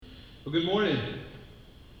Well, good morning.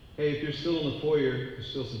 Hey, if you're still in the foyer, there's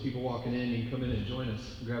still some people walking in. You can come in and join us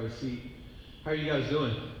and grab a seat. How are you guys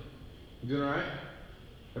doing? You doing all right?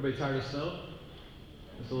 Everybody tired of snow?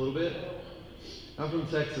 Just a little bit? I'm from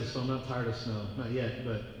Texas, so I'm not tired of snow. Not yet,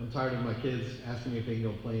 but I'm tired of my kids asking me if they can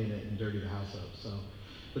go play in it and dirty the house up.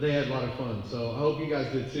 But they had a lot of fun, so I hope you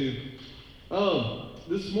guys did too.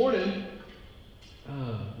 This morning,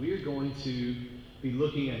 we are going to be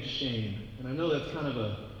looking at shame, and I know that's kind of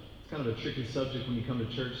a tricky subject when you come to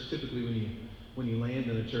church. Typically, when you land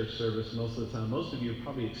in a church service, most of the time, most of you have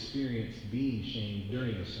probably experienced being shamed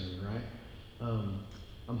during a sermon, right?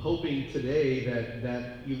 I'm hoping today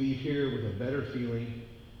that you leave here with a better feeling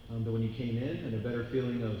than when you came in, and a better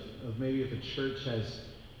feeling of maybe if a church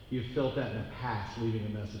you've felt that in the past, leaving a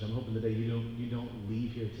message. I'm hoping today you don't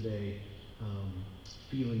leave here today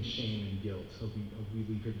feeling shame and guilt. Hope we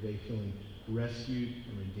leave here today feeling rescued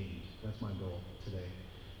and redeemed. That's my goal today.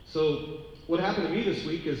 So what happened to me this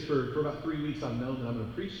week is for about 3 weeks I've known that I'm going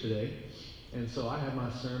to preach today. And so I had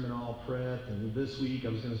my sermon all prepped, and this week I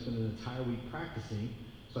was going to spend an entire week practicing.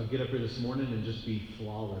 So I'd get up here this morning and just be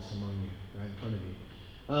flawless among you, right in front of you.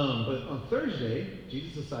 But on Thursday,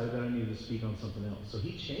 Jesus decided that I needed to speak on something else. So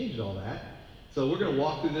he changed all that. So we're going to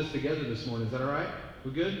walk through this together this morning. Is that all right?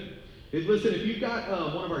 We good? Listen, if you've got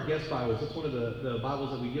one of our guest Bibles, that's one of the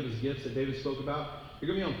Bibles that we give as gifts that David spoke about.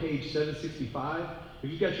 You're going to be on page 765. If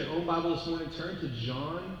you've got your own Bible this morning, turn to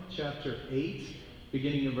John chapter 8,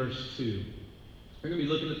 beginning in verse 2. We're going to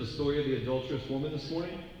be looking at the story of the adulterous woman this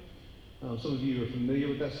morning. Some of you are familiar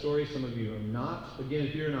with that story. Some of you are not. Again,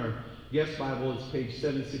 if you're in our guest Bible, it's page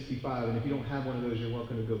 765. And if you don't have one of those, you're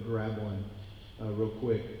welcome to go grab one real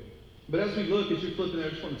quick. But as we look, as you're flipping there, I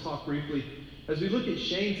just want to talk briefly. As we look at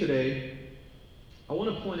shame today, I want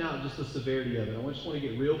to point out just the severity of it. I just want to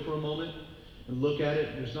get real for a moment and look at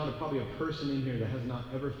it. There's probably a person in here that has not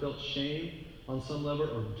ever felt shame on some level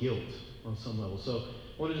or guilt on some level. So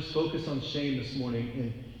I want to just focus on shame this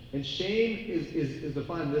morning. And shame is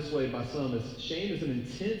defined this way by some. Shame is an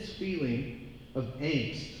intense feeling of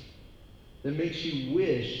angst that makes you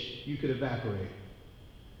wish you could evaporate.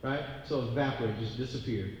 Right? So evaporate, just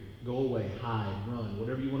disappear, go away, hide, run,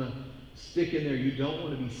 whatever you want to stick in there. You don't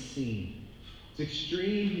want to be seen. It's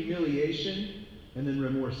extreme humiliation, and then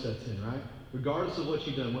remorse sets in, right? Regardless of what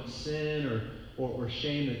you've done, what sin or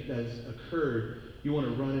shame that has occurred, you want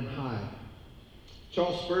to run and hide.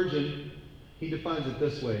 Charles Spurgeon, he defines it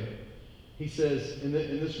this way. He says, and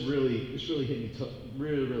this really hit me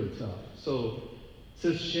really tough. So it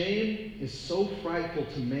says, shame is so frightful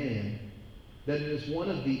to man that it is one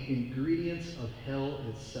of the ingredients of hell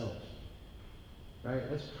itself. Right?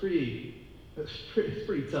 It's pretty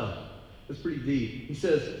tough. It's pretty deep. He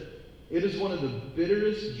says, it is one of the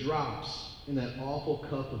bitterest drops in that awful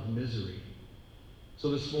cup of misery. So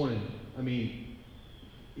this morning,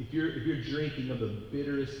 if you're drinking of the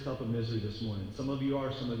bitterest cup of misery this morning, some of you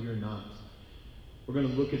are, some of you are not. We're going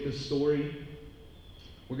to look at this story.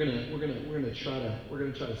 We're going to try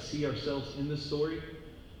to see ourselves in this story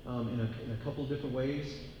in a couple different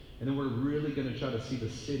ways, and then we're really going to try to see the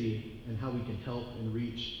city and how we can help and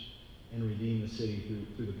reach and redeem the city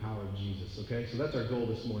through the power of Jesus. Okay, so that's our goal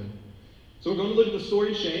this morning. So we're going to look at the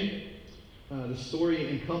story of shame. The story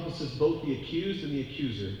encompasses both the accused and the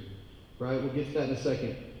accuser. Right? We'll get to that in a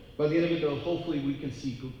second. By the end of it, though, hopefully we can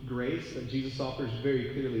see grace that Jesus offers very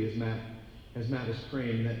clearly as Matt was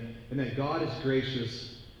praying, and that God is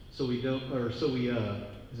gracious, so we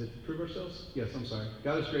is it prove ourselves? Yes, I'm sorry.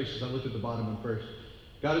 God is gracious. I looked at the bottom one first.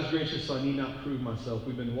 God is gracious, so I need not prove myself.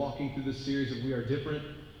 We've been walking through this series of We Are Different,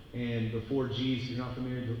 and the 4 G's. If you're not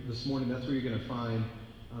familiar this morning, that's where you're going to find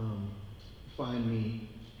me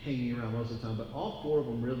hanging around most of the time. But all 4 of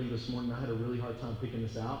them really this morning, I had a really hard time picking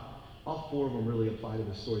this out. All 4 of them really apply to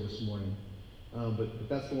the story this morning. But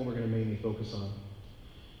that's the one we're going to mainly focus on.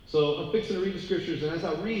 So I'm fixing to read the scriptures, and as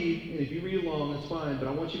I read, and if you read along, that's fine, but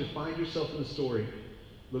I want you to find yourself in the story.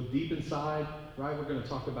 Look deep inside, right? We're going to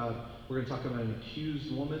talk about an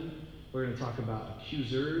accused woman. We're going to talk about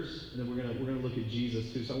accusers, and then we're going to look at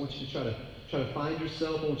Jesus too. So I want you to try to find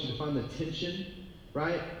yourself. I want you to find the tension,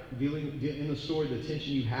 right? Dealing in the story, the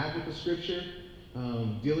tension you have with the scripture,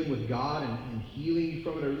 dealing with God and healing you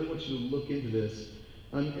from it. I really want you to look into this.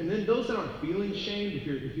 And then those that aren't feeling shamed, if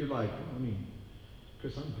you're like,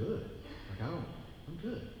 Chris, I'm good. I'm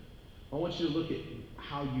good. I want you to look at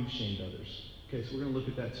how you've shamed others. Okay, so we're going to look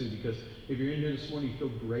at that too, because if you're in here this morning, you feel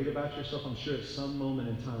great about yourself. I'm sure at some moment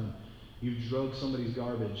in time, you've drugged somebody's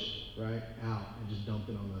garbage, right, out and just dumped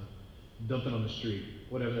it on the street,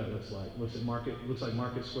 whatever that looks like. Looks like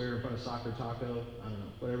Market Square in front of Soccer Taco. I don't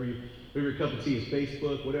know, whatever your cup of tea is,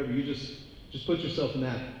 Facebook, whatever. You just put yourself in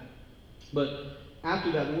that. But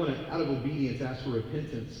after that, we want to, out of obedience, ask for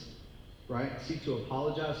repentance, right? Seek to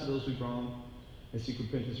apologize to those we've wronged and seek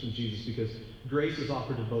repentance from Jesus, because grace is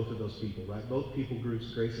offered to both of those people, right? Both people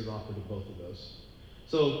groups, grace is offered to both of those.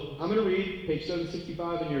 So I'm going to read page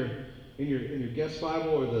 765 in your guest Bible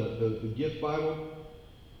or the gift Bible.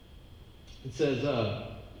 It says,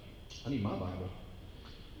 I need my Bible.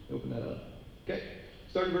 Open that up. Okay.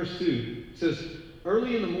 Start in verse 2. It says,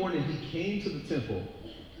 early in the morning he came to the temple.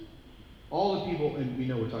 All the people, and we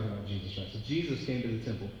know we're talking about Jesus, right? So Jesus came to the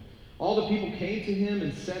temple. All the people came to him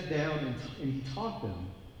and sat down, and he taught them.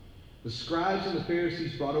 The scribes and the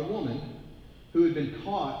Pharisees brought a woman who had been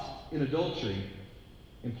caught in adultery.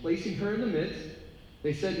 And placing her in the midst,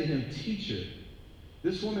 they said to him, Teacher,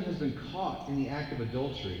 this woman has been caught in the act of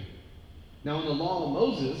adultery. Now in the law of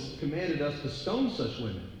Moses commanded us to stone such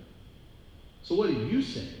women. So what do you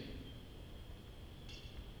say?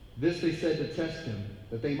 This they said to test him,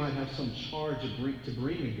 that they might have some charge to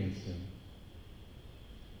bring against him.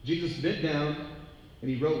 Jesus bent down and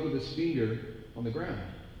he wrote with his finger on the ground.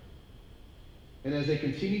 And as they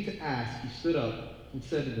continued to ask, he stood up and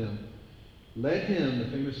said to them, let him, the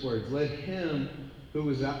famous words, let him who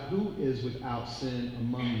is without sin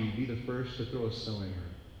among you be the first to throw a stone at her.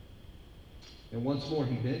 And once more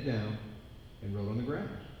he bent down and wrote on the ground.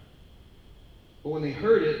 But when they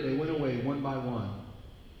heard it, they went away one by one,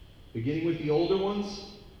 beginning with the older ones,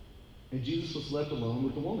 and Jesus was left alone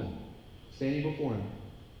with the woman, standing before him.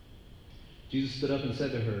 Jesus stood up and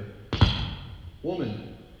said to her,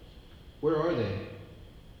 Woman, where are they?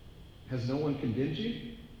 Has no one condemned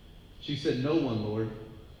you? She said, No one, Lord.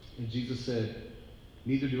 And Jesus said,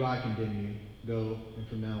 Neither do I condemn you. Go, and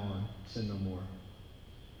from now on, sin no more.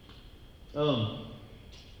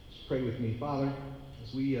 Just pray with me. Father,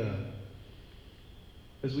 as we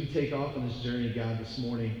take off on this journey, God, this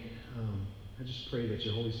morning, I just pray that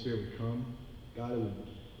your Holy Spirit would come. God,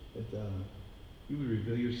 that you would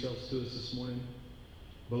reveal yourselves to us this morning,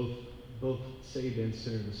 both saved and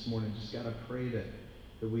sinner this morning. Just, God, I pray that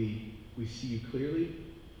we see you clearly,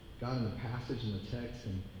 God, in the passage and the text,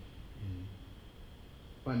 and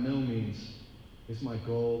by no means is my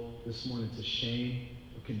goal this morning to shame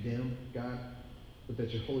or condemn, God, but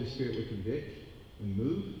that your Holy Spirit would convict and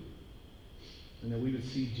move, and that we would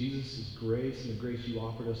see Jesus' grace and the grace you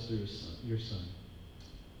offered us through your Son.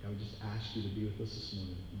 God, we just ask you to be with us this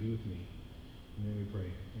morning. Be with me. And then we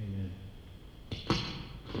pray. Amen.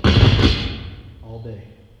 All day.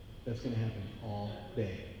 That's going to happen all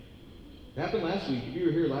day. It happened last week. You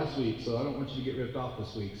were here last week, so I don't want you to get ripped off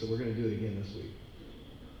this week, so we're going to do it again this week.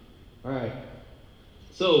 All right.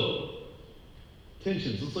 So,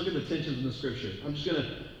 tensions. Let's look at the tensions in the scripture. I'm just going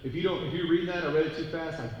to, if you're reading that, I read it too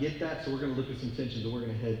fast, I get that, so we're going to look at some tensions, and we're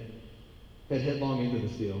going to head headlong into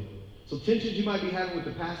this deal. So tensions you might be having with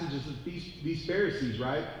the passages of these Pharisees,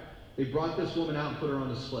 right? They brought this woman out and put her on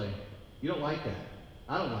display. You don't like that.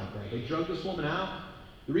 I don't like that. They drug this woman out.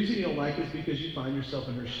 The reason you don't like it is because you find yourself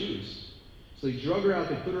in her shoes. So they drug her out,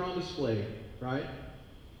 they put her on display, right?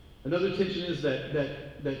 Another tension is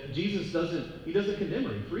that Jesus doesn't condemn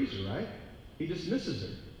her, he frees her, right? He dismisses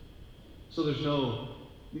her. So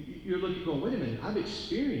you're looking going, wait a minute, I've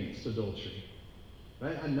experienced adultery,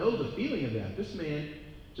 right? I know the feeling of that. This man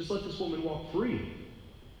just let this woman walk free,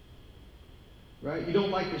 right? You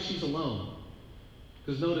don't like that she's alone,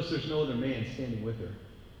 because notice there's no other man standing with her.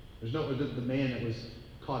 The man that was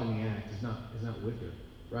caught in the act is not with her,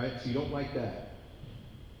 right? So you don't like that.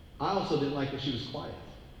 I also didn't like that she was quiet.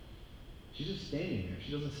 She's just standing there.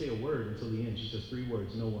 She doesn't say a word until the end. She says 3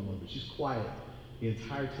 words, no one, Lord. But she's quiet the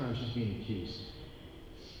entire time she's being accused.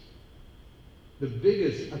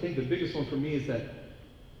 I think the biggest one for me is that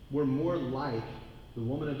we're more like the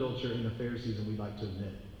woman adulterer and the Pharisees than we'd like to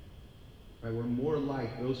admit. Right? We're more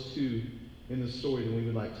like those two in the story than we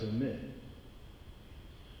would like to admit.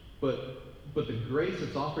 But the grace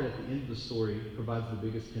that's offered at the end of the story provides the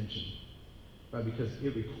biggest tension, right? Because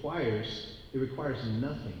it requires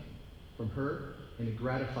nothing from her, and it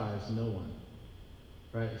gratifies no one,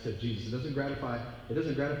 right? Except Jesus. It doesn't gratify us. It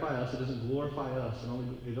doesn't glorify us.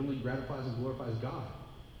 It only gratifies and glorifies God.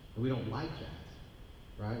 And we don't like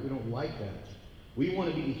that, right? We don't like that. We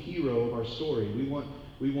want to be the hero of our story. We want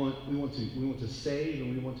to save,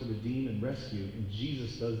 and we want to redeem and rescue, and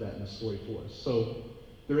Jesus does that in the story for us. So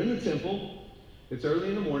they're in the temple. It's early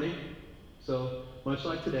in the morning. So much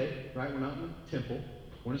like today, right? We're not in the temple.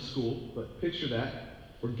 We're in a school. But picture that.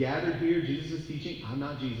 We're gathered here. Jesus is teaching. I'm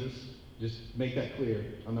not Jesus. Just make that clear.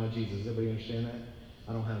 I'm not Jesus. Does everybody understand that?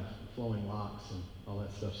 I don't have flowing locks and all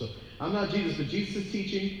that stuff. So I'm not Jesus, but Jesus is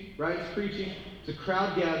teaching, right? He's preaching. It's a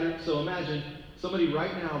crowd gathered. So imagine somebody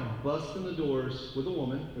right now bust in the doors with a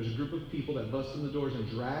woman. There's a group of people that bust in the doors and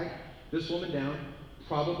drag this woman down,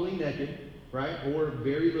 probably naked, right? Or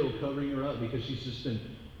very little covering her up because she's just been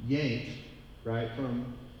yanked, right,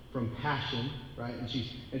 from passion, right? And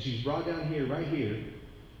she's brought down here, right here,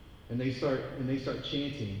 and they start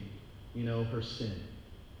chanting, her sin.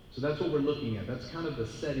 So that's what we're looking at. That's kind of the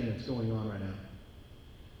setting that's going on right now.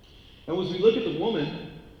 And as we look at the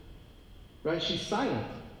woman, right, she's silent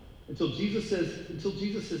until Jesus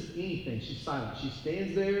says anything. She's silent. She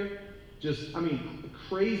stands there,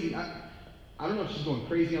 crazy. I don't know if she's going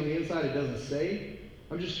crazy on the inside. It doesn't say.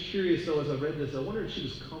 I'm just curious, though, as I read this, I wonder if she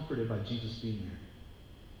was comforted by Jesus being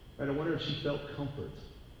there. Right? I wonder if she felt comfort.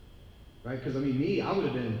 Right? Because, I would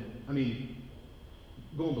have been,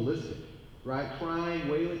 going ballistic. Right? Crying,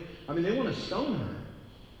 wailing. They want to stone her.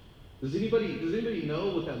 Does anybody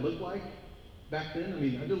know what that looked like back then? I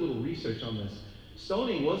did a little research on this.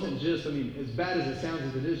 Stoning wasn't just, as bad as it sounds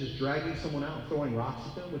as it is, just dragging someone out and throwing rocks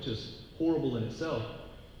at them, which is horrible in itself.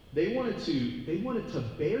 They wanted to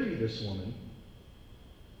bury this woman,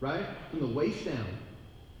 right, from the waist down,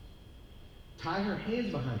 tie her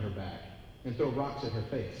hands behind her back, and throw rocks at her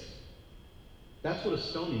face. That's what a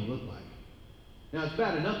stoning looked like. Now, it's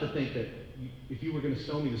bad enough to think that if you were going to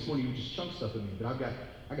stone me this morning, you would just chunk stuff at me. But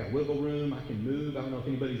I got wiggle room. I can move. I don't know if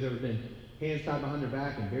anybody's ever been hands tied behind their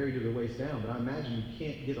back and buried to their waist down. But I imagine you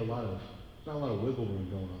can't get not a lot of wiggle room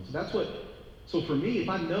going on. So for me, if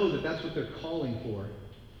I know that that's what they're calling for,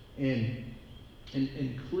 and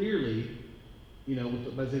clearly,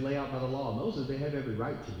 as they lay out by the law of Moses, they have every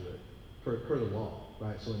right to do it per the law,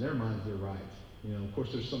 right? So in their minds, they're right. Of course,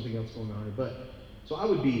 there's something else going on here, but so I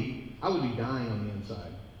would be dying on the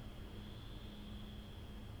inside.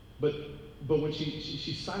 But when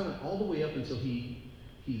she's silent all the way up until he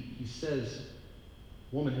says,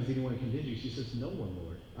 "Woman, has anyone condemned you?" She says, "No one,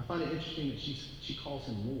 Lord." I find it interesting that she calls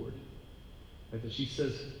him Lord. Right? That she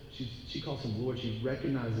says she calls him Lord. She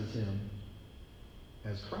recognizes him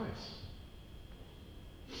as Christ.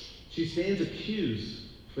 She stands accused,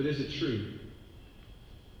 but is it true?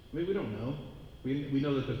 We don't know. We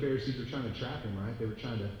know that the Pharisees were trying to trap him, right? They were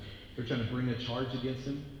trying to bring a charge against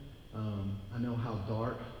him. I know how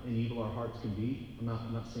dark and evil our hearts can be. I'm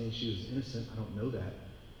not saying she was innocent. I don't know that.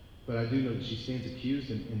 But I do know that she stands accused,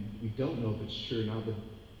 and we don't know if it's true or not,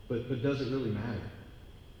 but does it really matter?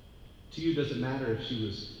 To you, does it matter if she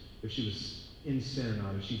was in sin or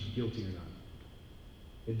not, if she's guilty or not?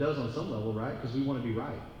 It does on some level, right? Because we want to be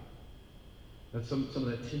right. That's some of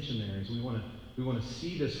that tension there is we want to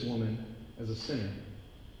see this woman as a sinner,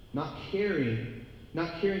 not caring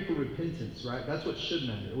for repentance, right? That's what should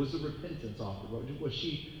matter. It was the repentance offered. Was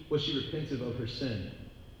she repentant of her sin?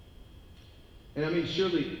 And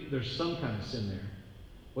surely there's some kind of sin there,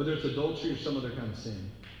 whether it's adultery or some other kind of sin,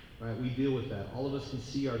 right? We deal with that. All of us can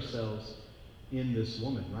see ourselves in this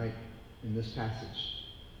woman, right? In this passage.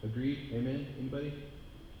 Agreed? Amen? Anybody?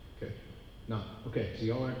 Okay. No. Okay. So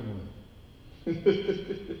y'all aren't the woman.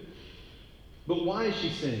 But why is she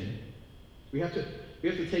sinning? We have to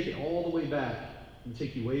take it all the way back and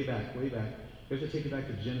take you way back. We have to take it back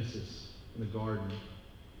to Genesis in the garden,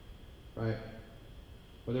 right?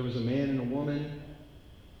 Where there was a man and a woman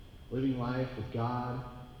living life with God,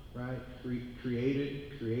 right?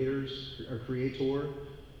 Creator,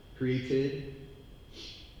 created,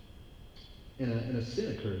 and a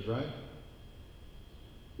sin occurs, right?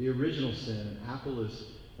 The original sin,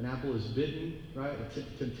 an apple is bitten, right?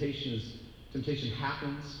 Temptation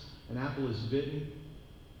happens. An apple is bitten,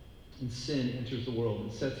 and sin enters the world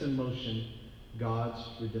and sets in motion God's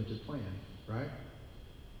redemptive plan, right?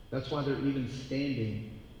 That's why they're even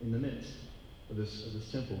standing in the midst of this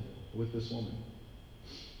temple with this woman.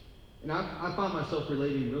 And I find myself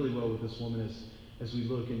relating really well with this woman as we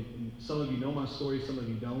look. And some of you know my story, some of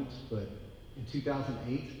you don't. But in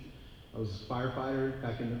 2008, I was a firefighter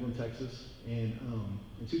back in Midland, Texas. And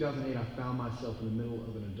in 2008, I found myself in the middle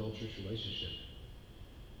of an adulterous relationship.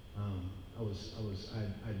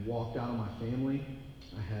 I'd walked out on my family.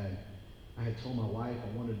 I had told my wife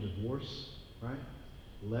I wanted a divorce, right?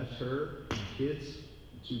 Left her, my kids,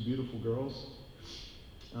 two beautiful girls.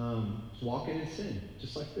 Was walking in sin,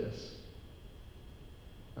 just like this.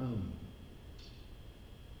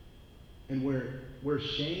 And where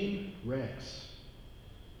shame wrecks,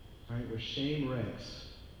 right? Where shame wrecks,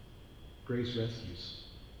 grace rescues,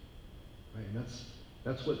 right? And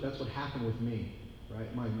that's what happened with me,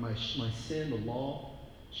 right? My sin, the law,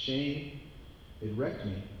 shame, it wrecked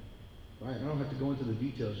me, right? I don't have to go into the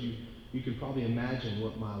details. You can probably imagine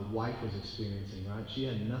what my wife was experiencing, right? She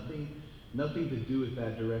had nothing to do with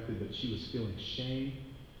that directly, but she was feeling shame.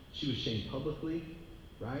 She was shamed publicly,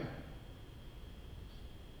 right?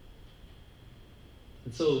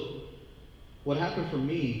 And so what happened for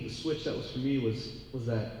me, the switch that was for me was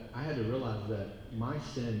that I had to realize that my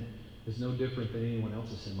sin is no different than anyone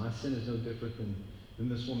else's sin. My sin is no different than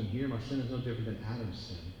this woman here. My sin is no different than Adam's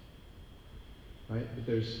sin. Right? But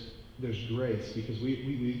there's grace because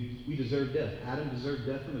we deserve death. Adam deserved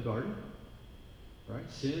death in the garden. Right?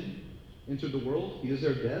 Sin entered the world. He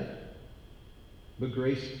deserved death. But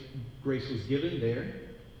grace was given there,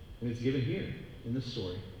 and it's given here in this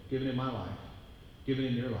story. Given in my life. Given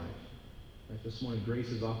in your life. Right? This morning, grace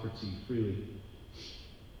is offered to you freely.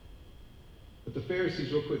 But the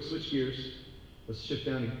Pharisees, real quick, switch gears. Let's shift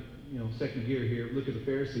down to second gear here. Look at the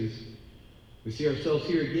Pharisees. We see ourselves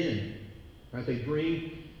here again. Right? They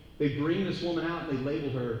bring this woman out and they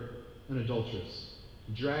label her an adulteress.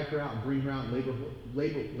 Drag her out and bring her out and label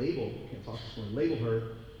her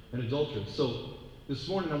an adulteress. So this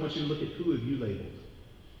morning I want you to look at who have you labeled.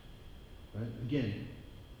 Right? Again,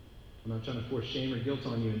 I'm not trying to force shame or guilt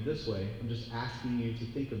on you in this way. I'm just asking you to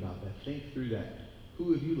think about that. Think through that.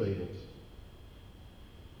 Who have you labeled?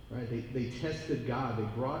 Right? They tested God.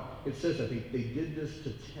 It says that they did this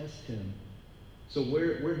to test him. So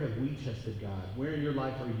where have we tested God? Where in your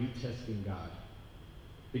life are you testing God?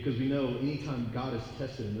 Because we know anytime God is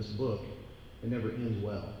tested in this book, it never ends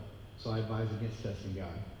well. So I advise against testing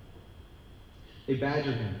God. They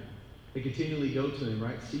badger him. They continually go to him,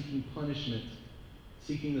 right? Seeking punishment.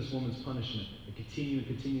 Seeking this woman's punishment. They continue and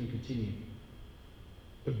continue and continue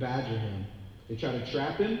to badger him. They try to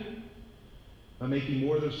trap him by making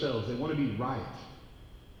more of themselves. They want to be right.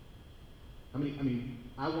 I want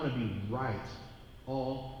to be right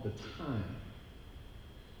all the time.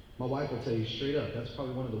 My wife will tell you straight up, that's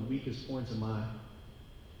probably one of the weakest points in my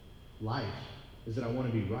life, is that I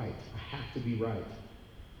want to be right. I have to be right.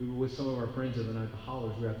 We were with some of our friends the other night at the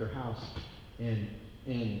Hollers. We were at their house, and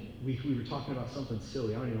we were talking about something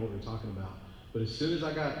silly. I don't even know what we were talking about. But as soon as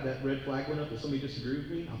I got that red flag went up that somebody disagreed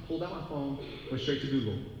with me, I pulled out my phone, went straight to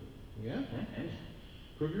Google. Yeah?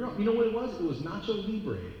 Prove you wrong. You know what it was? It was Nacho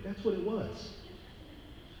Libre. That's what it was.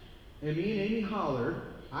 And me and Amy hollered.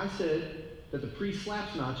 I said that the priest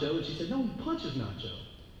slaps Nacho, and she said, no, he punches Nacho.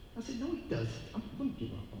 I said, no, he doesn't. Let me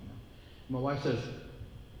get my phone now. My wife says,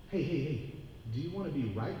 hey, do you want to be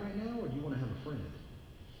right now, or do you want to have a friend?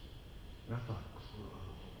 And I thought, oh,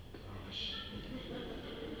 gosh.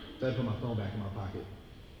 So I put my phone back in my pocket.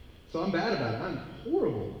 So I'm bad about it. I'm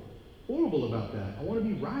horrible about that. I want to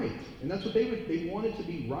be right. And that's what they wanted to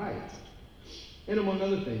be right. And among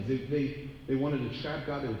other things, they wanted to trap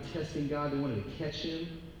God. They were testing God. They wanted to catch him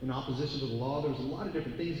in opposition to the law. There was a lot of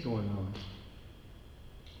different things going on.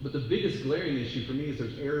 But the biggest glaring issue for me is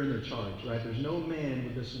there's error in their charge, right? There's no man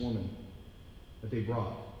with this woman that they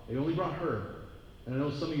brought. They only brought her. And I know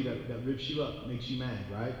some of you that rips you up, makes you mad,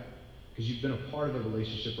 right? Because you've been a part of a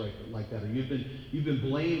relationship like that, or you've been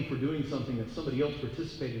blamed for doing something that somebody else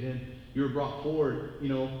participated in. You were brought forward,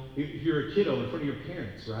 if you're a kiddo in front of your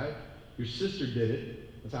parents, right? Your sister did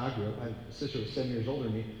it. That's how I grew up. My sister was 7 years older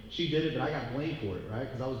than me. She did it, but I got blamed for it, right?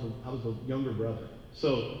 Because I was the younger brother.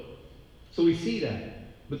 So we see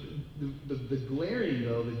that. But the glaring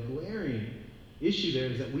issue there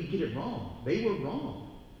is that we get it wrong. They were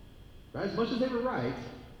wrong. Right? As much as they were right,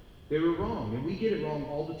 they were wrong. And we get it wrong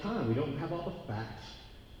all the time. We don't have all the facts.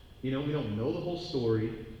 We don't know the whole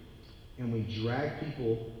story. And we drag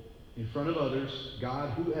people in front of others,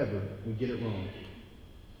 God, whoever, we get it wrong.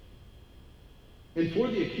 And for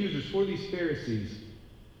the accusers, for these Pharisees,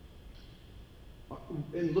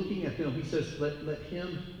 in looking at them, he says, let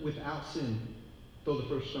him without sin throw the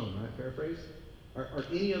first stone, right? Paraphrase? Are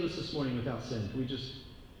any of us this morning without sin? Can we just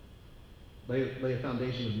lay a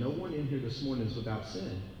foundation of no one in here this morning is without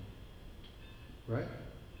sin? Right?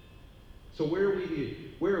 So where are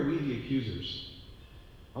we the accusers?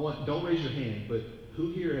 Don't raise your hand, but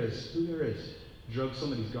who here has drugged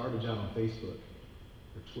somebody's garbage out on Facebook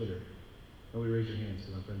or Twitter? Nobody raise your hands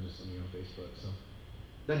because I'm friends with some of you on Facebook. So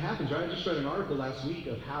that happens, right? I just read an article last week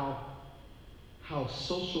of how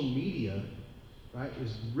social media, right,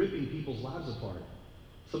 is ripping people's lives apart.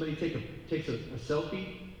 Somebody takes a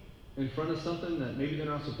selfie in front of something that maybe they're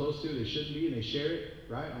not supposed to, they shouldn't be, and they share it,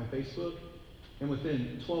 right, on Facebook. And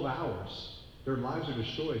within 12 hours, their lives are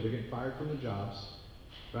destroyed. They're getting fired from their jobs,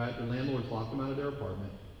 right? The landlord's locked them out of their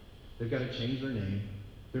apartment. They've got to change their name.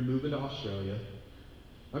 They're moving to Australia.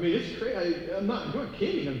 It's crazy. I'm not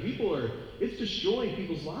kidding. It's destroying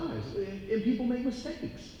people's lives. And people make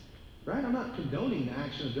mistakes, right? I'm not condoning the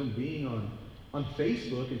action of them being on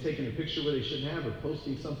Facebook and taking a picture where they shouldn't have or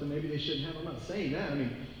posting something maybe they shouldn't have. I'm not saying that.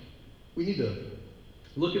 We need to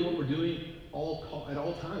look at what we're doing at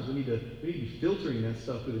all times. We need to be filtering that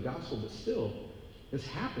stuff through the gospel, but still, this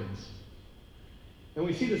happens. And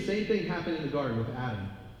we see the same thing happen in the garden with Adam,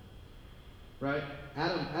 right?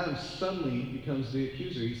 Adam suddenly becomes the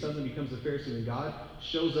accuser. He suddenly becomes the Pharisee. When God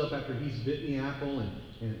shows up after he's bitten the apple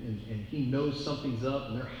and he knows something's up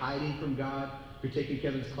and they're hiding from God. If you're taking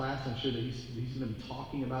Kevin's class, I'm sure that he's going to be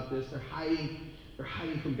talking about this. They're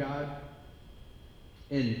hiding from God.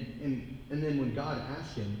 And then when God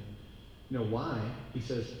asks him, why? He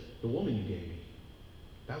says, the woman you gave me,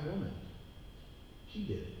 that woman, she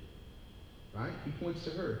did it. Right? He points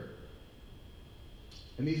to her.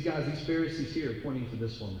 And these guys, these Pharisees here, are pointing to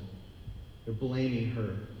this woman. They're blaming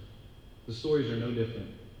her. The stories are no different.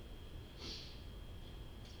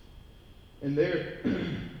 And there,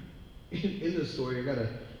 in this story, I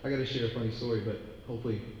gotta share a funny story, but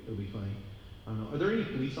hopefully it'll be funny. I don't know. Are there any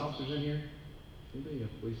police officers in here? Anybody a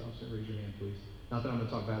police officer? Raise your hand, please. Not that I'm going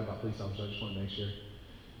to talk bad about police officers. I just want to make sure.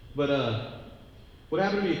 But what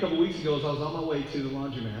happened to me a couple weeks ago is I was on my way to the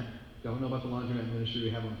laundromat. Y'all know about the laundromat ministry we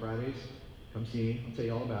have on Fridays? Come see me. I'll tell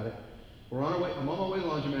you all about it. I'm on my way to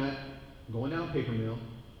the laundromat, going down paper mill,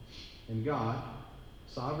 and God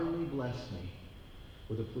sovereignly blessed me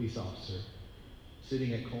with a police officer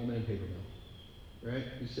sitting at Coleman and Paper Mill. Right?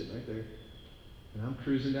 He's sitting right there. And I'm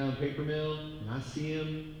cruising down paper mill, and I see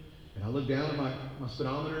him, and I look down at my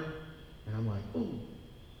speedometer, and I'm like, oh,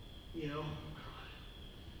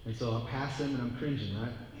 And so I pass him, and I'm cringing,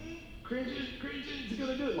 right? Cringing, he's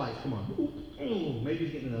going to do it. Lights, come on. Ooh, maybe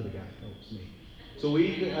he's getting another guy. No, it's me. So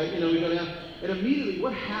we go down, and immediately,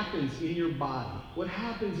 what happens in your body? What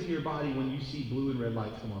happens in your body when you see blue and red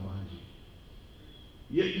lights come on behind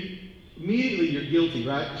you? Immediately, you're guilty,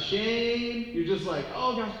 right? Shame. You're just like,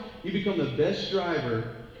 oh gosh. You become the best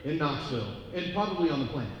driver in Knoxville, and probably on the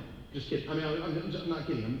planet. Just kidding. I mean, I'm not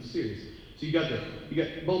kidding. I'm serious. So you got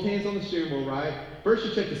both hands on the steering wheel, right? First,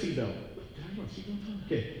 you check the seatbelt. Did I run seatbelt on?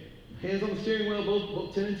 Okay. Hands on the steering wheel,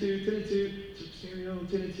 both 10 and 2, 10 and 2. Stereo,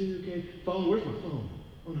 10 and 2. Okay. Phone. Where's my phone?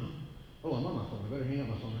 Oh no. Oh, I'm on my phone. I better hang up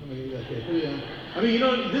my phone. I'm gonna do that. Okay. Put it down. I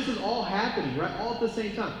mean, this is all happening, right? All at the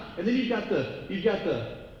same time. And then you've got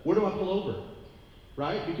the. Where do I pull over?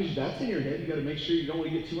 Right? Because that's in your head. You got to make sure you don't want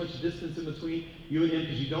to get too much distance in between you and him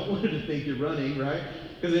because you don't want him to think you're running, right?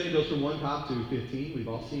 Because then it goes from one cop to 15. We've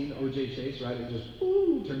all seen O.J. Chase, right? It just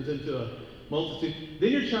turns into a multitude.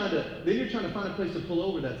 Then you're trying to find a place to pull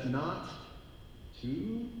over that's not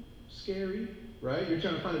too scary, right? You're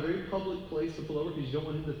trying to find a very public place to pull over because you don't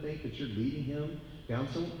want him to think that you're leading him down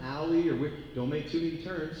some alley or don't make too many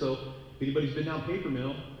turns. So if anybody's been down Paper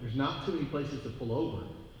Mill, there's not too many places to pull over,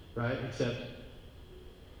 right? Except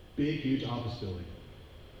big, huge office building,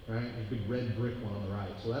 right? A big red brick one on the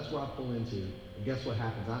right. So that's where I pull into. And guess what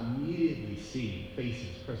happens? I immediately see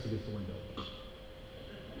faces pressed against the window.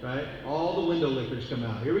 Right? All the window lickers come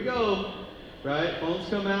out. Here we go. Right? Phones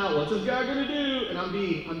come out. What's this guy going to do? And I'm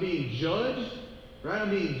being judged. Right? I'm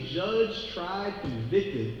being judged, tried,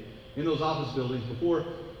 convicted in those office buildings before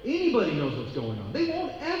anybody knows what's going on. They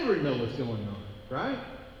won't ever know what's going on. Right?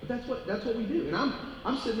 But that's what we do. And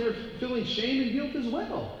I'm sitting there feeling shame and guilt as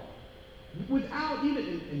well. Without even,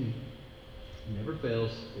 and it never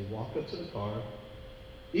fails, they walk up to the car.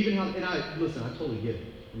 I totally get it.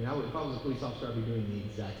 I mean, if I was a police officer, I'd be doing the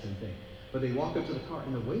exact same thing. But they walk up to the car,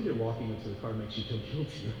 and the way they're walking up to the car makes you feel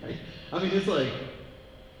guilty, right? I mean, it's like,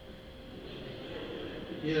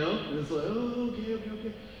 and it's like, oh,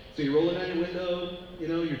 okay. So you're rolling down your window,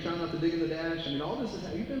 you're trying not to dig in the dash. I mean, all this is,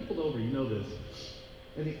 you've been pulled over, you know this.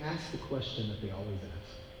 And they ask the question that they always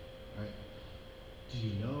ask, right? Do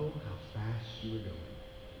you know how fast you were going?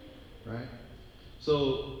 Right?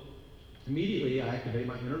 So immediately I activate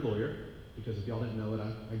my inner lawyer, because if y'all didn't know it,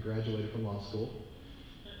 I graduated from law school.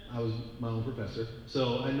 I was my own professor.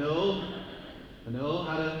 So I know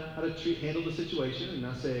how to handle the situation, and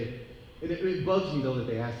I say, and it bugs me though that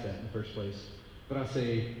they ask that in the first place. But I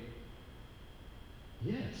say,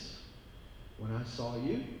 yes. When I saw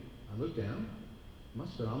you, I looked down, my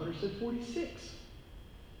speedometer said 46.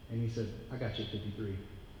 And he said, I got you at 53.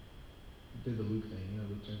 Did the Luke thing,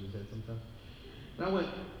 Luke turns his head sometimes. And I went,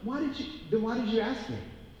 why did you ask me?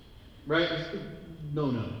 Right? Said,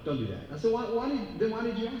 no, don't do that. I said, why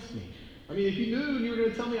did you ask me? I mean, if you knew and you were going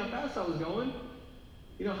to tell me how fast I was going,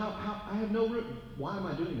 how I have no room. Why am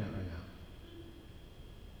I doing that right now?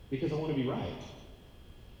 Because I want to be right.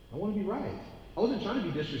 I want to be right. I wasn't trying to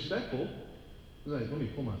be disrespectful. I was like, let me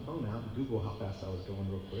pull my phone out and Google how fast I was going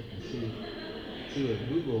real quick and see what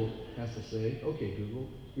Google has to say. Okay, Google.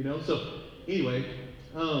 So anyway,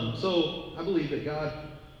 so I believe that God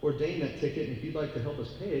ordained that ticket, and if you'd like to help us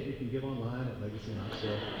pay it, you can give online at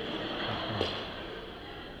legacyknoxville.com.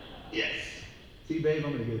 Yes. See, babe,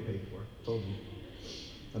 I'm going to get it paid for. Told you.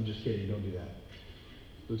 I'm just kidding. Don't do that.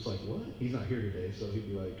 Luke's like, what? He's not here today, so he'd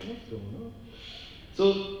be like, what's going on?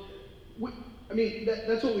 So,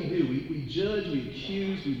 that's what we do. We judge, we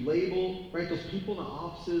accuse, we label, right? Those people in the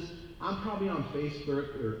offices. I'm probably on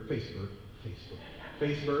Facebook or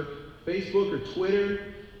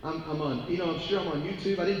Twitter. I'm on, I'm sure I'm on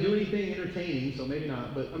YouTube. I didn't do anything entertaining, so maybe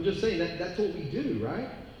not. But I'm just saying that's what we do, right?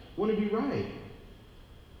 We want to be right.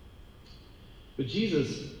 But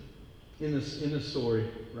Jesus, in this story,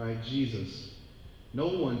 right? Jesus, no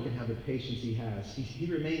one can have the patience he has. He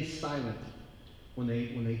remains silent when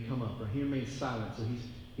they come up, right? He remains silent, so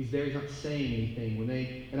he's there. He's not saying anything when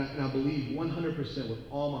and I believe 100% with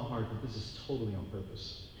all my heart that this is totally on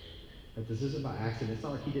purpose. That this isn't by accident. It's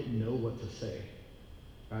not like he didn't know what to say,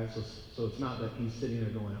 right? So it's not that he's sitting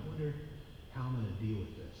there going, I wonder how I'm going to deal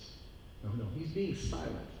with this. No, he's being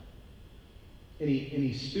silent, and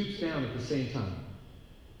he stoops down at the same time.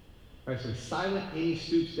 Right, so he's silent and he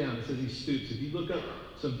stoops down. It says he stoops. If you look up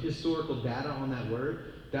some historical data on that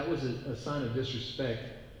word, that was a sign of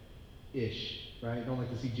disrespect-ish, right? I don't like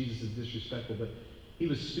to see Jesus as disrespectful, but he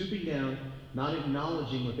was stooping down, not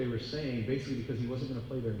acknowledging what they were saying, basically because he wasn't going to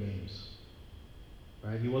play their games,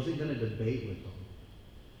 right? He wasn't going to debate with them.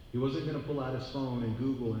 He wasn't going to pull out his phone and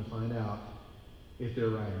Google and find out if they're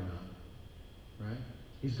right or not, right?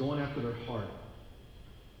 He's going after their heart.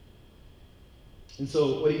 And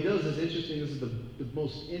so what he does is interesting. This is the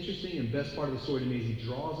most interesting and best part of the story to me is he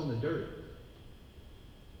draws in the dirt.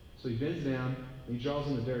 So he bends down and he draws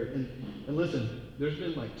in the dirt. And listen, there's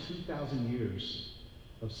been like 2,000 years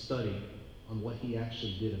of study on what he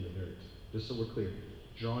actually did in the dirt. Just so we're clear.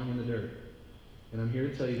 Drawing in the dirt. And I'm here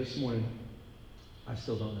to tell you this morning, I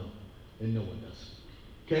still don't know. And no one does.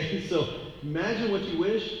 Okay? So imagine what you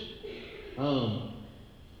wish.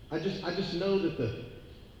 I just know that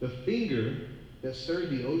the finger that stirred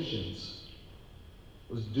the oceans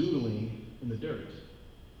was doodling in the dirt.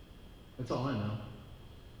 That's all I know.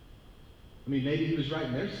 I mean, maybe he was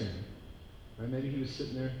writing their sin. Right? Maybe he was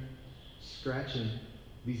sitting there scratching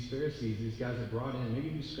these Pharisees, these guys that brought in. Maybe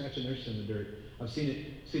he was scratching their sin in the dirt. I've seen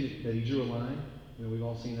it that he drew a line. We've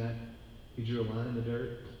all seen that. He drew a line in the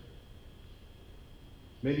dirt.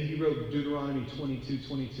 Maybe he wrote Deuteronomy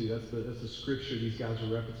 22:22. That's the scripture these guys were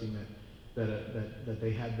referencing that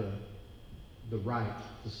they had the right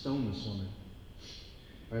to stone this woman.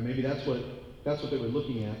 All right, maybe that's what they were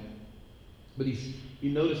looking at. But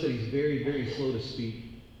you notice that he's very, very slow to speak.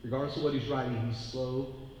 Regardless of what he's writing, he's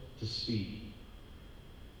slow to speak.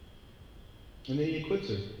 And then he acquits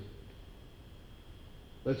her.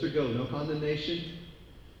 Lets her go. No condemnation.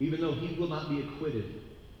 Even though he will not be acquitted.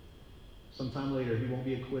 Sometime later, he won't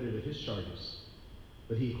be acquitted of his charges.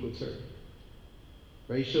 But he acquits her.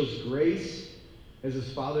 Right? He shows grace as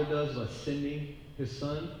his Father does by sending his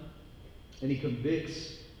Son. And he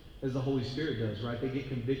convicts as the Holy Spirit does, right? They get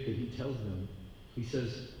convicted. He tells them. He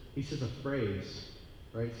says a phrase,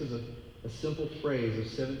 right? He says a simple phrase of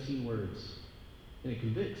 17 words. And it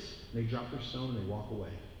convicts. And they drop their stone and they walk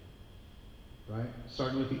away. Right?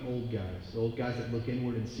 Starting with the old guys that look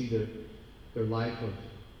inward and see their life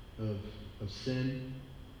of sin.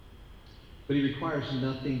 But he requires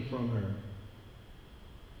nothing from her.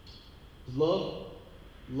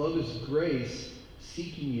 Love is grace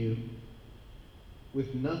seeking you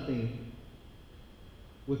with nothing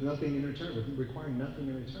in return, with requiring nothing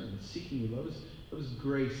in return. It's seeking you. Love is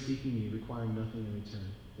grace seeking you, requiring nothing in return.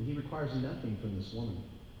 And he requires nothing from this woman.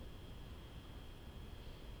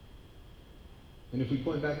 And if we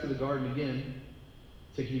point back to the garden again,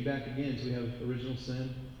 taking you back again, so we have original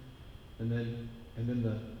sin, and then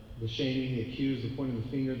the shaming, the accused, the pointing of the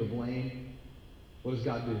finger, the blame. What does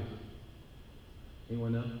God do?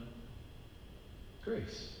 Anyone know?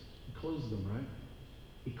 Grace. He clothes them, right?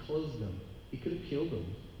 He clothes them. He could have killed them.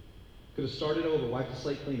 Could have started over, wiped the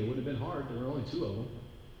slate clean. It wouldn't have been hard. There were only 2 of them.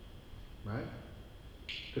 Right?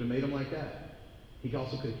 Could have made them like that. He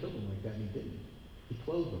also could have killed them like that, and he didn't. He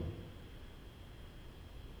clothed them.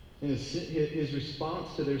 And his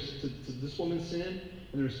response to this woman's sin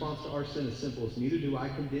and the response to our sin is simple. It's neither do I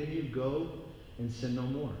condemn you. Go and sin no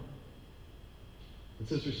more.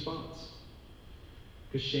 It's his response.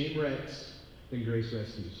 Because shame wrecks, then grace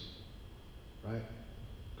rescues. Right?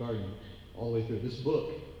 Garden, all the way through. This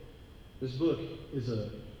book is no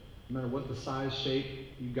matter what the size, shape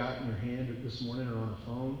you got in your hand this morning or on a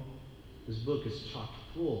phone, this book is chock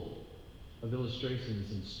full of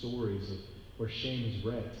illustrations and stories of where shame is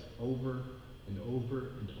wrecked over and over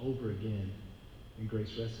and over again, and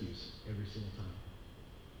grace rescues every single time.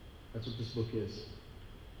 That's what this book is.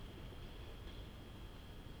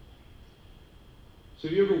 So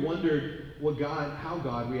have you ever wondered how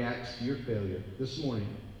God reacts to your failure this morning?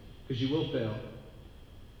 Because you will fail.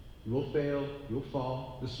 You will fail. You'll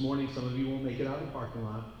fall. This morning, some of you won't make it out of the parking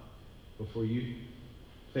lot before you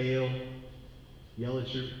fail. Yell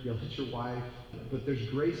at your wife. But there's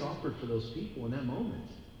grace offered for those people in that moment.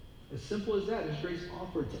 As simple as that. There's grace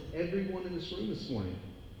offered to everyone in this room this morning.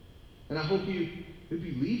 And I hope you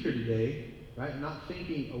leave here today, right, not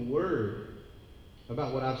thinking a word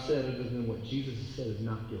about what I've said other than what Jesus has said is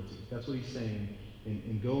not guilty. That's what he's saying.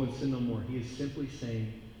 And go and sin no more. He is simply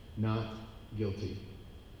saying not guilty.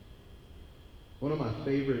 One of my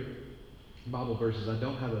favorite Bible verses, I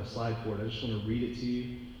don't have a slide for it. I just want to read it to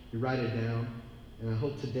you. You write it down. And I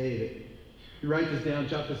hope today that you write this down,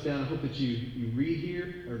 jot this down. I hope that you you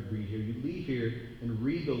leave here and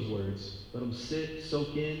read those words. Let them sit,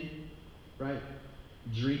 soak in, right?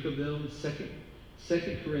 Drink of them. Second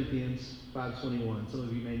Corinthians 5:21. Some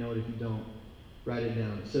of you may know it. If you don't, write it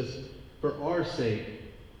down. It says, "For our sake,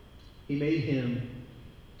 he made him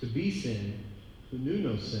to be sin who knew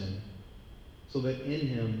no sin, so that in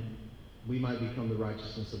him we might become the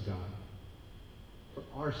righteousness of God." For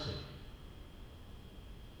our sake.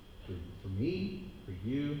 For me, for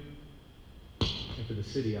you, and for the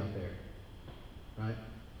city out there. Right?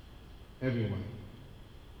 Everyone.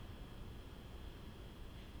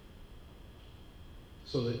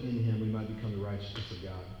 So that in him we might become the righteousness of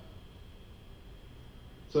God.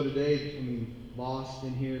 So today, lost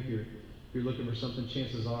in here, if you're looking for something,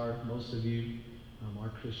 chances are most of you are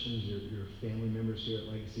Christians, you're family members here at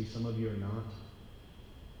Legacy. Some of you are not.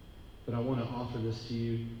 But I want to offer this to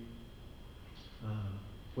you,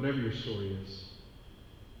 whatever your story is.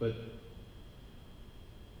 And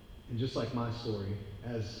just like my story,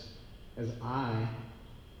 as I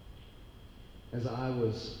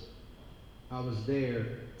was there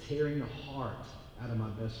tearing the heart out of my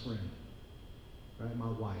best friend, right?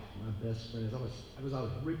 My wife, my best friend. As I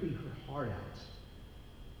was ripping her heart out,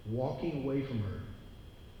 walking away from her,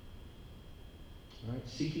 right?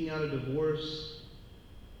 Seeking out a divorce,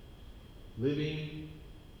 living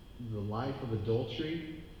the life of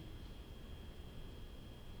adultery,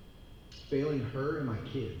 failing her and my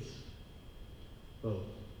kids, both.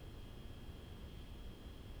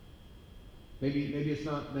 Maybe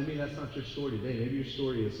that's not your story today. Maybe your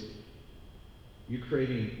story is you're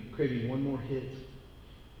craving one more hit,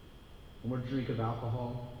 one more drink of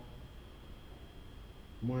alcohol,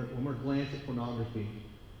 one more glance at pornography.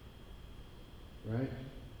 Right?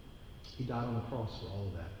 He died on the cross for all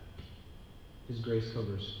of that. His grace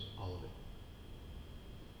covers all of it.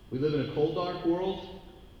 We live in a cold, dark world.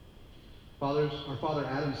 Our father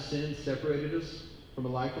Adam's sin separated us from a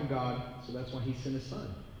life from God, so that's why he sent his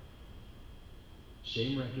son.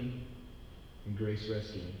 Shame wrecking and grace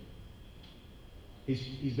rescuing.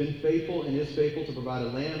 He's been faithful and is faithful to provide a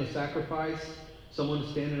lamb, a sacrifice, someone to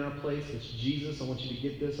stand in our place. It's Jesus. I want you to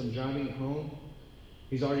get this. I'm driving it home.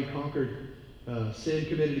 He's already conquered sin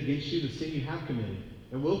committed against you, the sin you have committed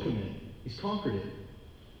and will commit. He's conquered it.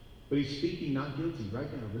 But he's speaking not guilty. Right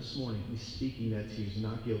now, this morning, he's speaking that to you. He's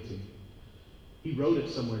not guilty. He wrote it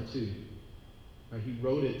somewhere too. Right? He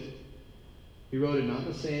wrote it not in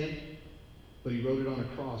the sand, but he wrote it on a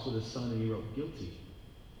cross with his son, and he wrote guilty.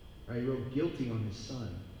 Right? He wrote guilty on his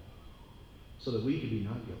son so that we could be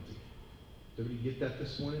not guilty. Did everybody get that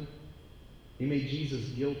this morning? He made Jesus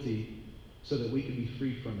guilty so that we could be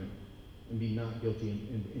free from it and be not guilty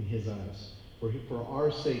in his eyes. For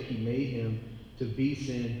our sake, he made him to be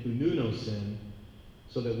sin who knew no sin,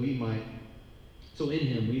 so in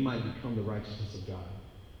him we might become the righteousness of God.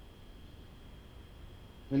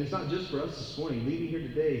 And it's not just for us this morning. Leaving here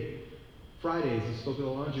today, Fridays, I spoke at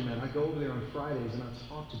the laundromat. I go over there on Fridays and I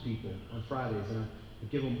talk to people on Fridays and I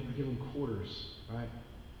give them quarters, right?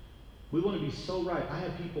 We want to be so right. I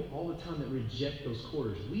have people all the time that reject those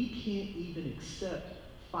quarters. We can't even accept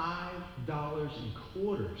 $5 in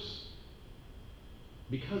quarters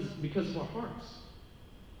because of our hearts.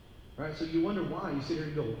 Right? So you wonder why. You sit here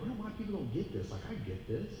and go, I wonder why people don't get this. Like, I get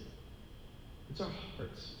this. It's our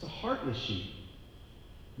hearts. It's a heart issue.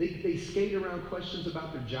 They skate around questions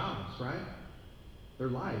about their jobs, right? Their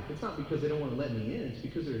life. It's not because they don't want to let me in. It's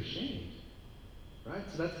because they're ashamed. Right?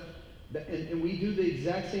 So and we do the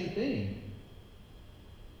exact same thing.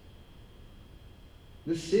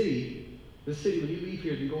 This city, when you leave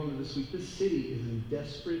here and go into this week, this city is in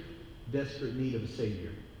desperate need of a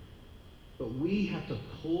Savior. But we have to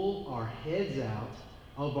pull our heads out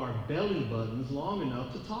of our belly buttons long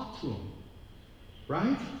enough to talk to Him.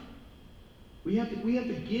 Right? We have to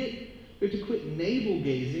quit navel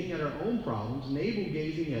gazing at our own problems, navel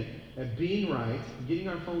gazing at being right, getting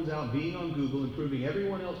our phones out, being on Google, and proving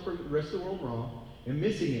everyone else, the rest of the world wrong, and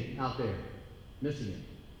missing it out there. Missing it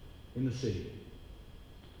in the city.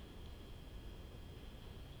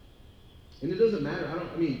 And it doesn't matter.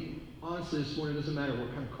 Honestly, this morning, it doesn't matter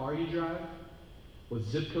what kind of car you drive, what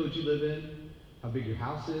zip code you live in, how big your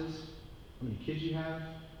house is, how many kids you have,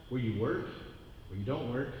 where you work, where you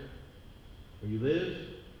don't work, where you live,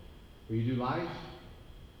 where you do life,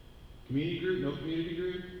 community group, no community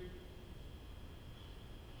group.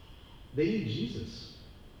 They need Jesus.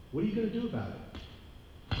 What are you going to do about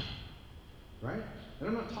it? Right? And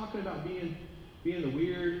I'm not talking about being the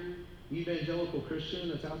weird evangelical Christian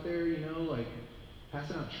that's out there, like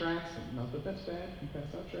passing out tracts. Not that that's bad. You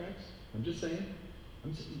pass out tracts. I'm just saying.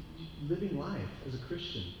 I'm just living life as a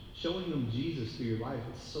Christian, showing them Jesus through your life.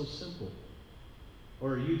 It's so simple.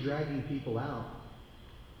 Or are you dragging people out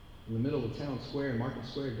in the middle of town square, Market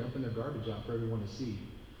Square, dumping their garbage out for everyone to see?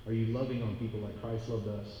 Are you loving on people like Christ loved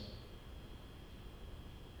us?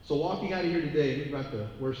 So walking out of here today, we've got the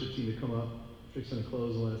worship team to come up, fixing to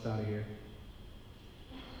close and let us out of here.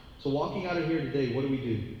 So walking out of here today, what do?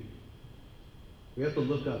 We have to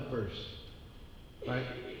look up first, right?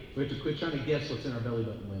 We have to quit trying to guess what's in our belly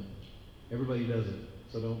button lint. Everybody does it,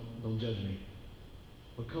 so don't judge me.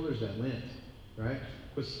 What color is that lint, right?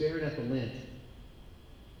 Quit staring at the lint.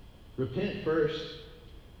 Repent first,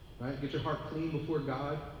 right? Get your heart clean before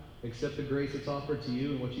God. Accept the grace that's offered to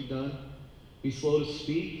you and what you've done. Be slow to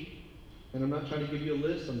speak. And I'm not trying to give you a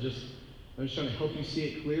list. I'm just trying to help you see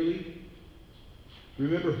it clearly.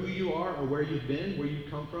 Remember who you are or where you've been, where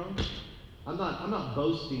you've come from. I'm not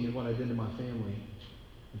boasting in what I did to my family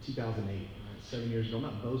in 2008, right, 7 years ago. I'm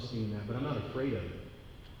not boasting in that, but I'm not afraid of it.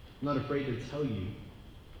 I'm not afraid to tell you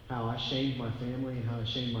how I shamed my family and how I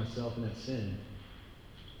shamed myself in that sin.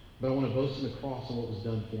 But I want to boast in the cross and what was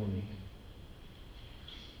done for me.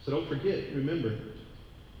 So don't forget, remember,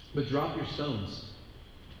 but drop your stones.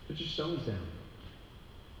 Put your stones down.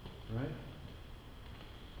 All right?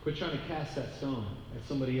 Quit trying to cast that stone at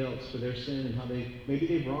somebody else for their sin and how maybe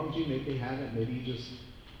they've wronged you, maybe they haven't, maybe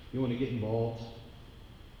you want to get involved.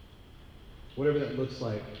 Whatever that looks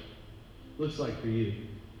like for you.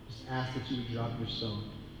 Just ask that you would drop your stone.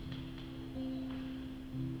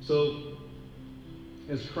 So,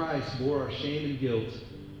 as Christ bore our shame and guilt,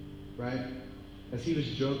 right? As he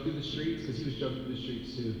was drugged through the streets, because he was drugged through the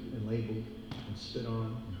streets too, and labeled, and spit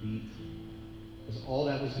on, and beat. As all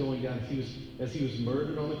that was going down, as he was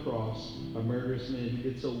murdered on the cross by murderous men, he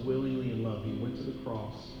did so willingly in love. He went to the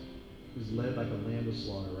cross. He was led like a lamb to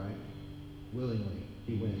slaughter, right? Willingly,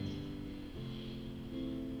 he went.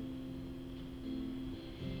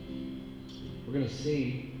 We're going to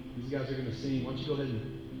sing. These guys are going to sing. Why don't you go ahead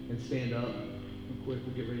and stand up real quick.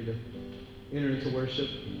 We'll get ready to enter into worship.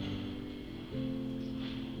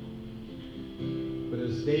 But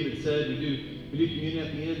as David said, we do communion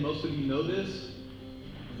at the end. Most of you know this.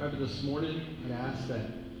 However, this morning, I'd ask that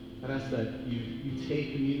you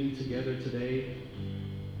take communion together today.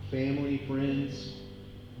 Family, friends.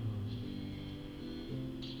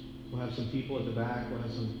 We'll have some people at the back. We'll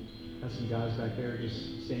have some guys back there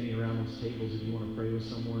just standing around those tables if you want to pray with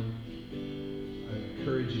someone. I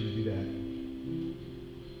encourage you to do that.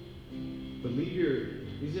 But leave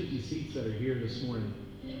these empty seats that are here this morning.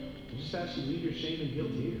 I just ask you to leave your shame and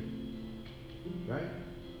guilt here. Right?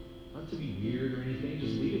 Not to be weird or anything,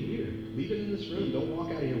 just leave it here. Leave it in this room. Don't walk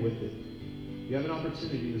out of here with it. You have an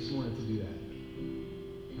opportunity this morning to do that.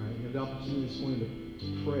 All right? You have the opportunity this morning to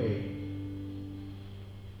pray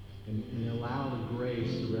and allow the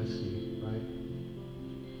grace to rescue you, right?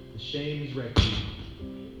 The shame is wrecking you,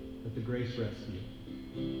 but the grace rescue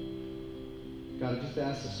you. God, I just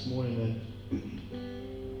ask this morning that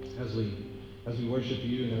as we worship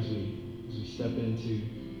you and as we step in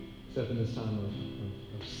this time of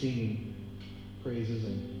singing praises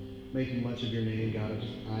and making much of your name, God,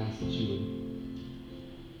 I ask that you would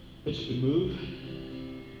move,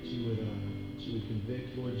 that you would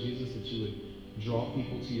convict, Lord Jesus, that you would draw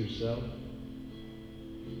people to yourself,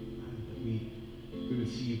 that we would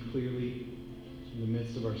see you clearly in the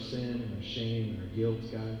midst of our sin and our shame and our guilt,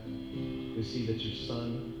 God. We see that your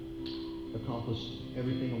Son accomplished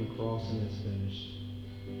everything on the cross and it's finished.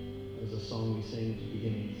 As a song we sang at the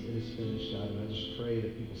beginning, it is finished, God. And I just pray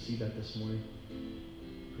that people see that this morning.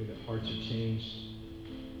 Pray that hearts are changed.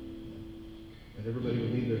 That everybody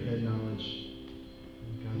would leave their head knowledge.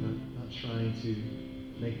 God, not trying to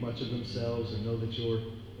make much of themselves or know that you're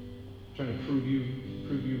trying to prove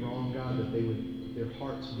you wrong, God, that their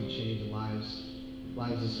hearts would be changed and lives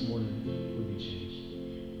this morning would be changed.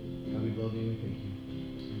 God, we love you and thank you.